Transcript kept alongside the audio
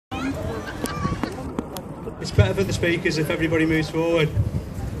It's better for the speakers if everybody moves forward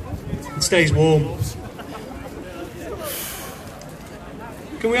and stays warm.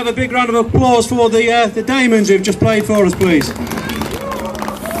 Can we have a big round of applause for the Damons who've just played for us, please?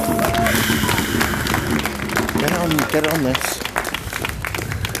 Get on this.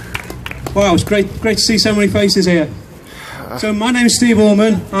 Wow, it's great to see so many faces here. So my name is Steve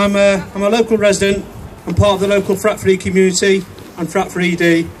Allman. I'm a local resident. I'm part of the local Frack 3 community and Frack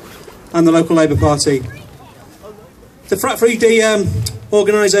 3D and the local Labour Party. The Frack 3D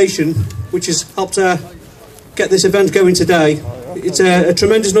organisation, which has helped get this event going today, it's a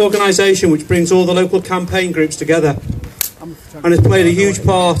tremendous organisation which brings all the local campaign groups together and has played a huge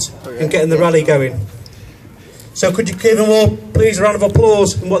part in getting the rally going. So could you give them all, please, a round of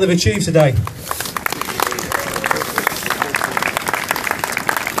applause for what they've achieved today?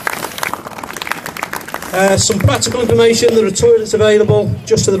 Some practical information: there are toilets available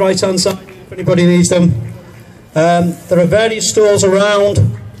just to the right hand side if anybody needs them. There are various stalls around,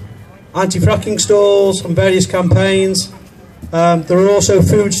 anti-fracking stalls and various campaigns. There are also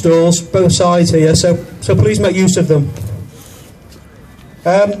food stalls both sides here, so please make use of them.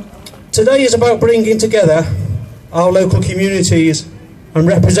 Today is about bringing together our local communities and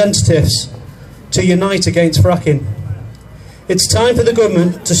representatives to unite against fracking. It's time for the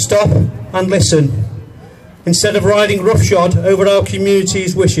government to stop and listen, instead of riding roughshod over our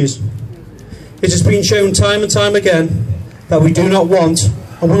community's wishes. It has been shown time and time again that we do not want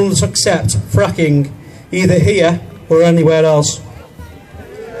and will not accept fracking, either here or anywhere else.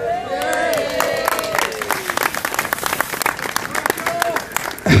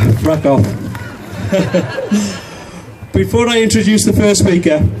 Frack off. Before I introduce the first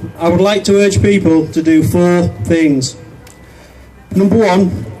speaker, I would like to urge people to do 4 things. Number 1,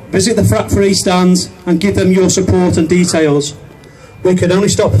 visit the Frack 3 stands and give them your support and details. We can only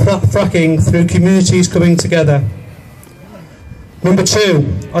stop fracking through communities coming together. Number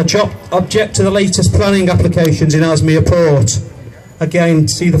 2, object to the latest planning applications in Ellesmere Port. Again,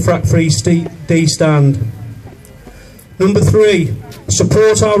 see the Frack 3D stand. Number 3,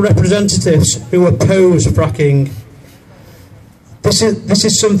 support our representatives who oppose fracking. This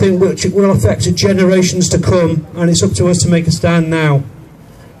is something which will affect generations to come, and it's up to us to make a stand now.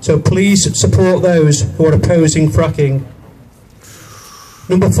 So please support those who are opposing fracking.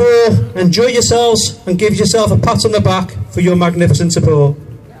 Number 4, enjoy yourselves and give yourself a pat on the back for your magnificent support.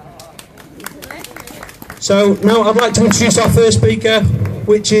 So now I'd like to introduce our first speaker,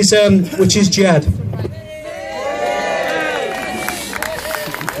 which is Ged.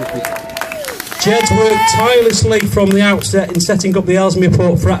 Ged's worked tirelessly from the outset in setting up the Ellesmere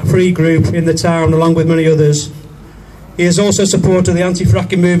Port Frack 3 group in the town, along with many others. He has also supported the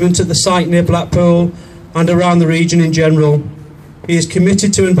anti-fracking movement at the site near Blackpool and around the region in general. He is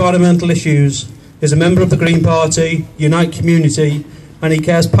committed to environmental issues, is a member of the Green Party, Unite Community, and he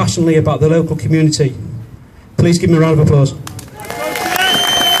cares passionately about the local community. Please give him a round of applause.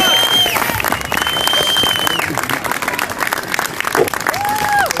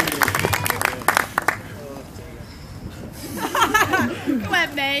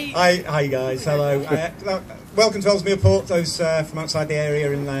 Hi guys, hello. Welcome to Ellesmere Port, those from outside the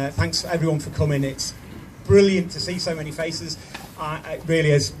area, and thanks everyone for coming. It's brilliant to see so many faces. It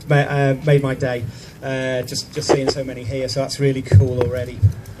really has made my day, just seeing so many here, so that's really cool already.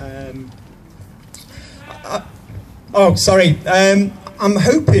 I'm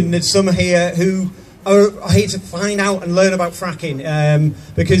hoping there's some here who are here to find out and learn about fracking,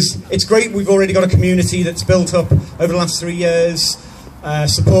 because it's great we've already got a community that's built up over the last 3 years,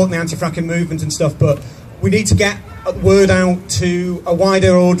 supporting the anti-fracking movement and stuff, but we need to get the word out to a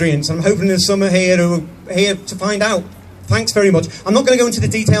wider audience. I'm hoping there's some here who are here to find out. Thanks very much. I'm not going to go into the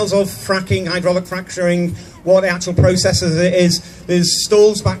details of fracking, hydraulic fracturing, what the actual process of it is. There's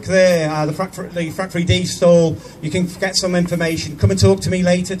stalls back there, the Frack 3D stall. You can get some information. Come and talk to me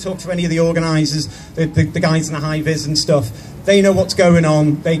later, talk to any of the organisers, the guys in the high-vis and stuff. They know what's going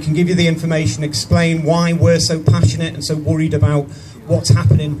on. They can give you the information, explain why we're so passionate and so worried about what's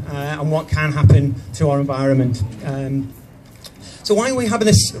happening and what can happen to our environment. So why are we having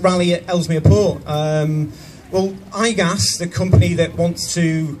this rally at Ellesmere Port? Well, iGas, the company that wants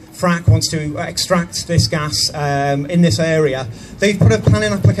to extract this gas in this area, they've put a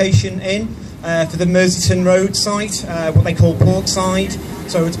planning application in for the Merseyton Road site, what they call Portside.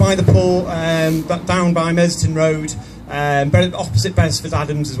 So it's by the port, down by Merseyton Road, but opposite Beresford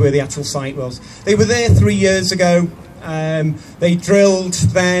Adams is where the actual site was. They were there 3 years ago. They drilled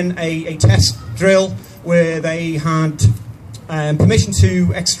then a test drill where they had permission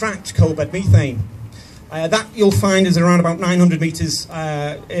to extract coal bed methane. That you'll find is around about 900 metres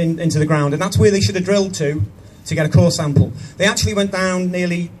into the ground, and that's where they should have drilled to get a core sample. They actually went down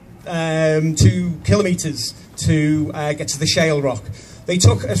nearly 2 kilometres to get to the shale rock. They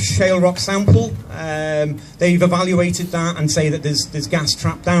took a shale rock sample, they've evaluated that and say that there's gas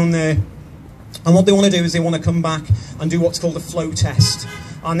trapped down there. And what they want to do is they want to come back and do what's called a flow test.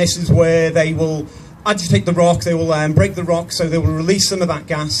 And this is where they will agitate the rock, they will break the rock, so they will release some of that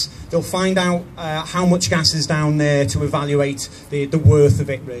gas. They'll find out how much gas is down there to evaluate the worth of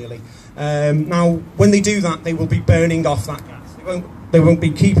it, really. Now, when they do that, they will be burning off that gas. They won't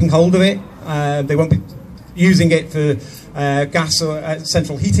be keeping hold of it. They won't be using it for gas or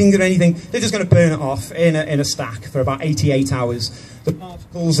central heating or anything. They're just going to burn it off in a stack for about 88 hours. The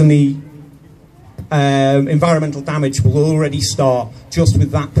particles and the environmental damage will already start just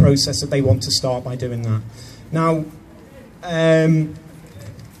with that process that they want to start by doing that. Now,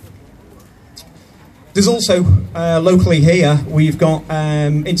 there's also, locally here, we've got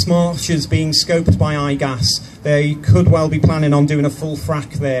Ince Marshes being scoped by iGas. They could well be planning on doing a full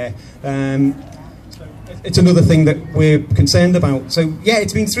frack there. It's another thing that we're concerned about. So, yeah,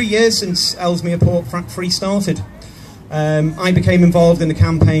 it's been 3 years since Ellesmere Port Frack Free started. I became involved in the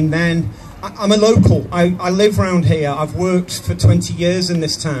campaign then. I'm a local. I live around here. I've worked for 20 years in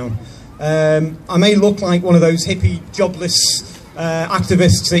this town. I may look like one of those hippie, jobless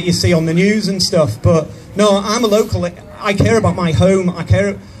activists that you see on the news and stuff, but no, I'm a local. I care about my home. I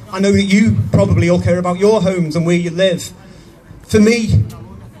know that you probably all care about your homes and where you live. For me,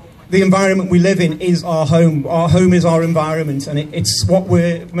 the environment we live in is our home. Our home is our environment, and it's what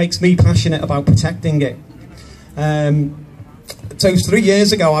makes me passionate about protecting it. So 3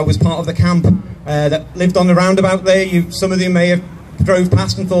 years ago, I was part of the camp that lived on the roundabout there. Some of you may have drove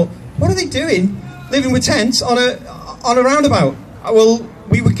past and thought, what are they doing, living with tents on a roundabout? Well,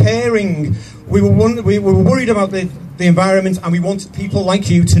 we were caring. We were worried about the environment, and we wanted people like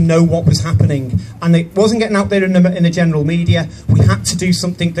you to know what was happening. And it wasn't getting out there in the general media. We had to do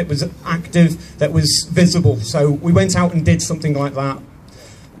something that was active, that was visible. So we went out and did something like that.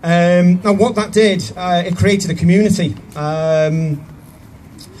 Now, what that did, it created a community. And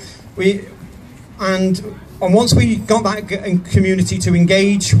once we got that community to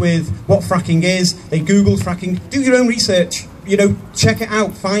engage with what fracking is, they Googled fracking. Do your own research. You know, check it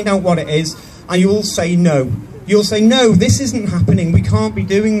out, find out what it is, and you will say no. You'll say, no, this isn't happening. We can't be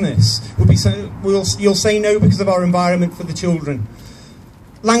doing this. You'll say no because of our environment for the children.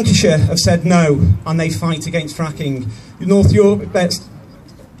 Lancashire have said no, and they fight against fracking. North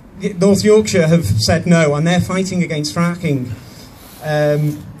Yorkshire have said no, and they're fighting against fracking.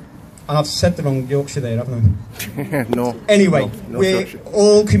 I've said the wrong Yorkshire there, haven't I? No. Anyway,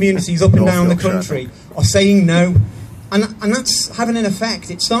 all communities up and down the country are saying no, and that's having an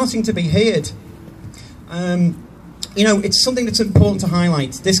effect. It's starting to be heard. You know, it's something that's important to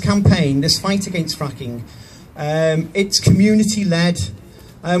highlight. This campaign, this fight against fracking, it's community-led.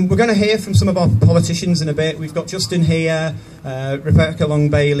 We're going to hear from some of our politicians in a bit. We've got Justin here, Rebecca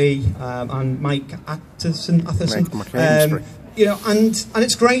Long-Bailey, and Mike Atherson. You know, and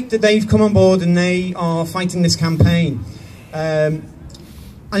it's great that they've come on board and they are fighting this campaign. And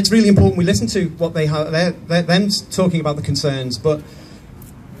it's really important we listen to what they have. They're them talking about the concerns, but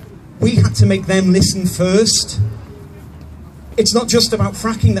we had to make them listen first. It's not just about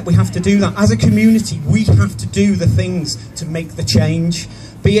fracking that we have to do that. As a community, we have to do the things to make the change.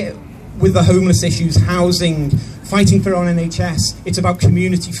 Be it with the homeless issues, housing, fighting for our NHS, it's about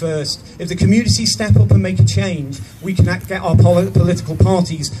community first. If the community step up and make a change, we can get our political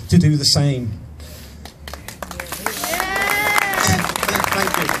parties to do the same.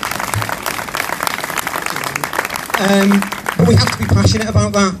 Thank you. But we have to be passionate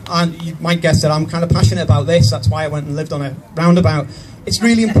about that, and you might guess that I'm kind of passionate about this. That's why I went and lived on a roundabout. It's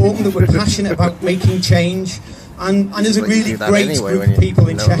really important that we're passionate about making change. And there's a really great group of people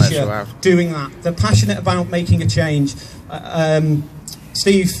in Cheshire doing that. They're passionate about making a change.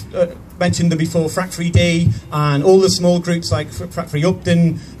 Steve mentioned them before, Frack Free D, and all the small groups like Frack Free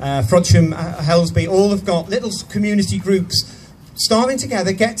Upton, Frodsham, Helsby, all have got little community groups starting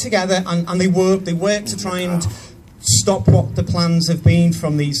together, get together, and they work to try and stop what the plans have been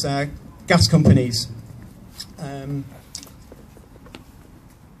from these gas companies.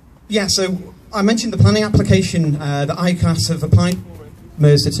 Yeah, so I mentioned the planning application that ICAS have applied for at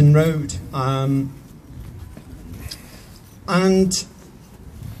Merseyton Road. And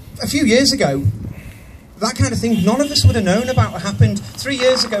a few years ago, that kind of thing, none of us would have known about what happened. 3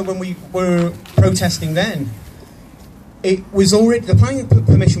 years ago when we were protesting then, it was already, the planning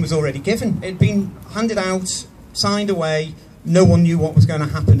permission was already given. It had been handed out, signed away. No one knew what was going to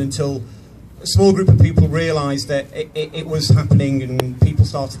happen until a small group of people realised that it was happening, and people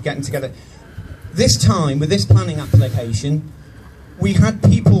started getting together. This time, with this planning application, we had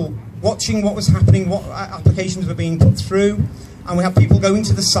people watching what was happening, what applications were being put through, and we had people going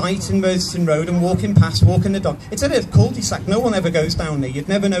to the site in Merseyston Road and walking past, walking the dog. It's a cul-de-sac, no one ever goes down there, you'd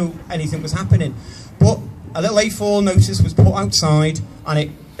never know anything was happening. But a little A4 notice was put outside,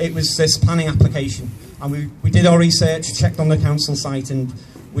 and it was this planning application. And we did our research, checked on the council site, and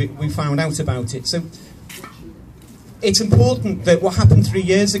we found out about it. So it's important that what happened 3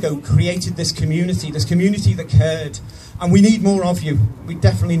 years ago created this community that cared. And we need more of you. We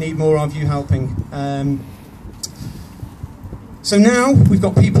definitely need more of you helping. So now we've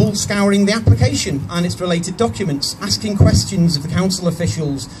got people scouring the application and its related documents, asking questions of the council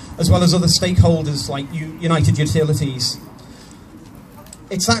officials, as well as other stakeholders like United Utilities.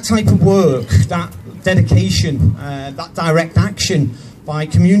 It's that type of work, that dedication, that direct action by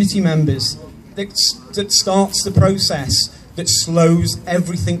community members that starts the process, that slows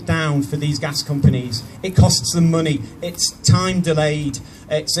everything down for these gas companies. It costs them money, it's time delayed,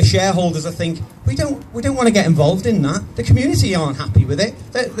 it's the shareholders that think, we don't want to get involved in that. The community aren't happy with it,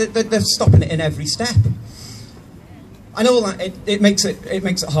 they're stopping it in every step. And all that, it makes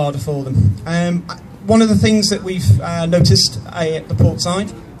it harder for them. One of the things that we've noticed at the port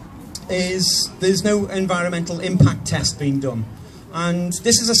side is there's no environmental impact test being done. And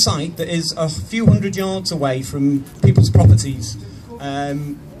this is a site that is a few hundred yards away from people's properties.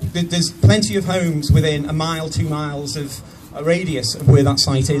 There's plenty of homes within a mile, 2 miles of a radius of where that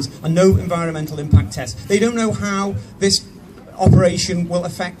site is, and no environmental impact test. They don't know how this operation will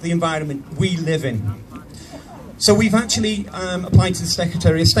affect the environment we live in. So we've actually applied to the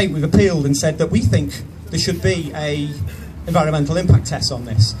Secretary of State. We've appealed and said that we think there should be a environmental impact test on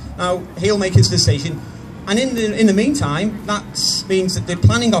this. Now, he'll make his decision. And in the meantime, that means that the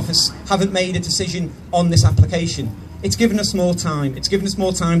planning office haven't made a decision on this application. It's given us more time. It's given us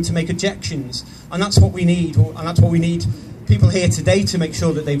more time to make objections. And that's what we need. And that's what we need people here today to make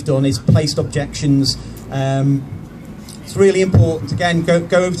sure that they've done, is placed objections. It's really important. Again, go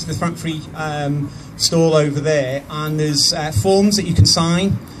over to the Fracking stall over there, and there's forms that you can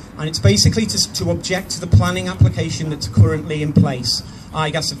sign. And it's basically to object to the planning application that's currently in place. I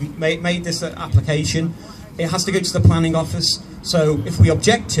guess have made this application. It has to go to the planning office. So if we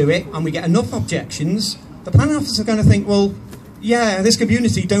object to it and we get enough objections, the planning office are going to think, well, yeah, this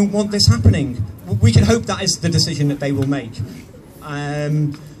community don't want this happening. We can hope that is the decision that they will make.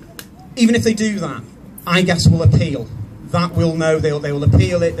 Even if they do that, I guess we'll appeal. That will know, they will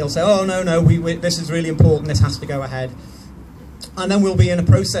appeal it. They'll say, oh, no, this is really important, this has to go ahead. And then we'll be in a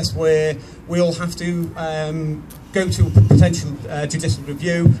process where we'll have to go to a potential judicial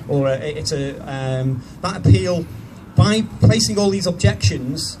review, or that appeal. By placing all these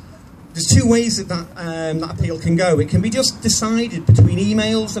objections, there's two ways that appeal can go. It can be just decided between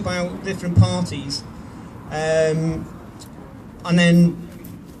emails about different parties, and then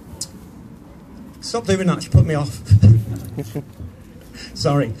stop doing that. You put me off.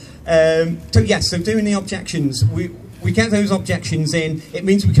 Sorry. So doing the objections, we get those objections in. It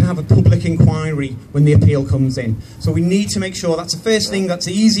means we can have a public inquiry when the appeal comes in. So we need to make sure that's the first thing, that's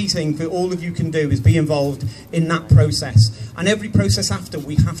the easy thing for all of you can do, is be involved in that process. And every process after,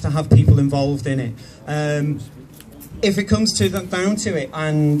 we have to have people involved in it. If it comes down to it,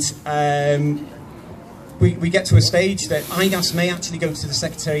 and we get to a stage that IGAS may actually go to the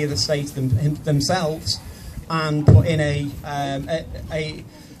Secretary of the State themselves and put in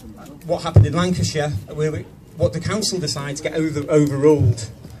what happened in Lancashire, where what the council decides get overruled.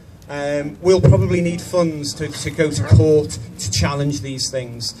 We'll probably need funds to go to court to challenge these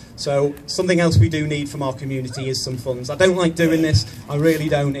things. So something else we do need from our community is some funds. I don't like doing this, I really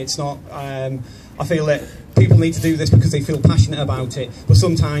don't. It's not, I feel that people need to do this because they feel passionate about it, but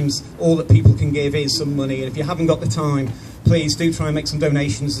sometimes all that people can give is some money, and if you haven't got the time, please do try and make some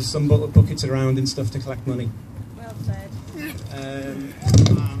donations. There's some buckets around and stuff to collect money. Well said.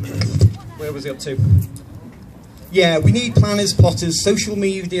 Where was it up to? Yeah, we need planners, plotters, social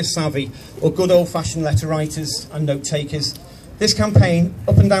media savvy, or good old-fashioned letter writers and note takers. This campaign,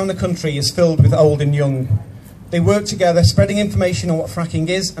 up and down the country, is filled with old and young. They work together, spreading information on what fracking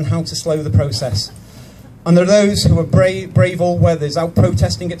is and how to slow the process. And there are those who are brave all weathers, out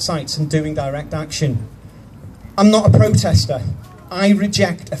protesting at sites and doing direct action. I'm not a protester. I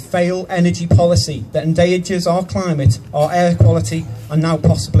reject a failed energy policy that endangers our climate, our air quality, and now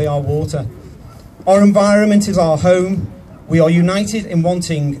possibly our water. Our environment is our home. We are united in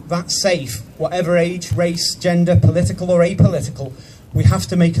wanting that safe, whatever age, race, gender, political or apolitical. We have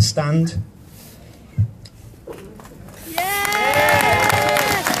to make a stand.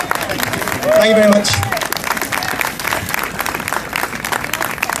 Thank you very much.